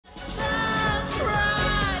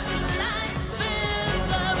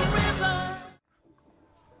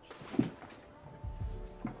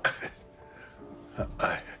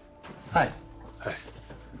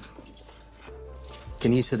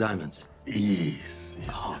Khanyisa Diamonds. Yes.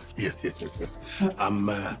 I'm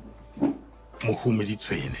Mohumi,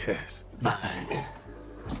 yes.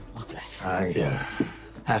 Okay. I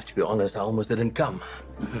have to be honest, I almost didn't come.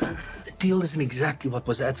 The deal isn't exactly what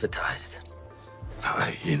was advertised.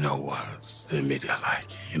 You know what the media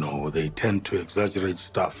like? You know, they tend to exaggerate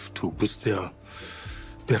stuff to boost their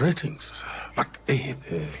ratings. But hey,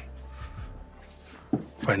 the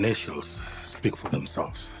financials speak for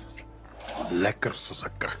themselves. Lekker soos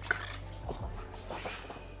 'n krakker.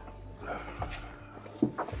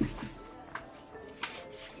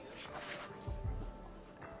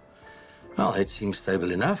 Well, it seems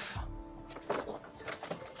stable enough.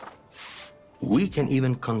 We can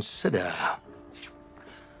even consider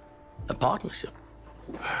a partnership.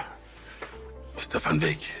 Mr. Van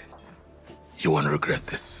Wyk, you won't regret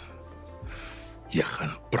this. Jy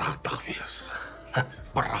gaan pragtig wees.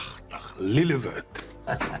 Pragtig. Lindiwe.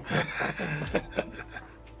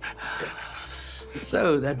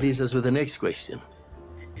 So that leaves us with the next question.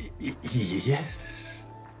 Yes.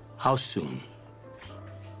 How soon?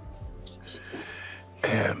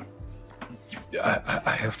 I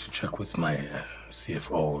have to check with my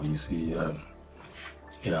CFO. You see,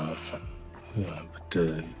 but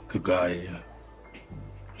the guy,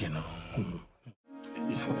 you know.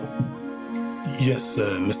 Yes,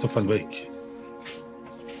 Mr. Van Wyk.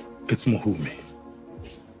 It's Mohumi.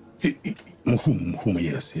 Mohumi,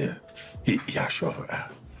 yes, yeah. Yeah, sure.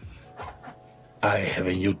 I have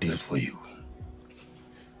a new deal for you.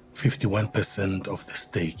 51% of the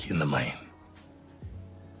stake in the mine.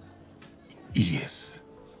 Yes.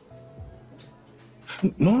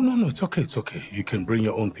 No, it's okay. You can bring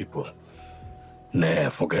your own people. Nah,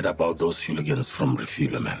 forget about those hooligans from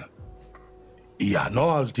Refilwe, man. Yeah, no,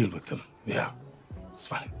 I'll deal with them. Yeah, it's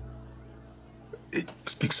fine.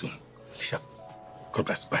 Speak soon. Sure. God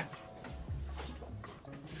bless. Bye.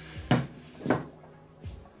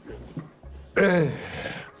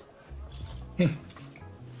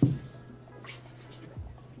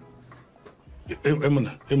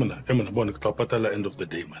 Emana, bona ke tla patala end of the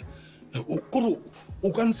day, man.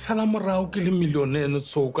 O ka ntshala morao ke le millionaire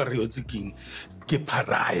so o ka re yotse keng ke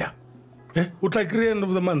pharaya. O tla kry end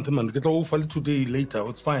of the month, man. Ke tla o fa le today later.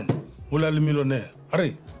 It's fine. O la le millionaire. Are.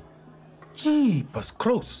 Jeepers,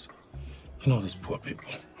 close. You know these poor people.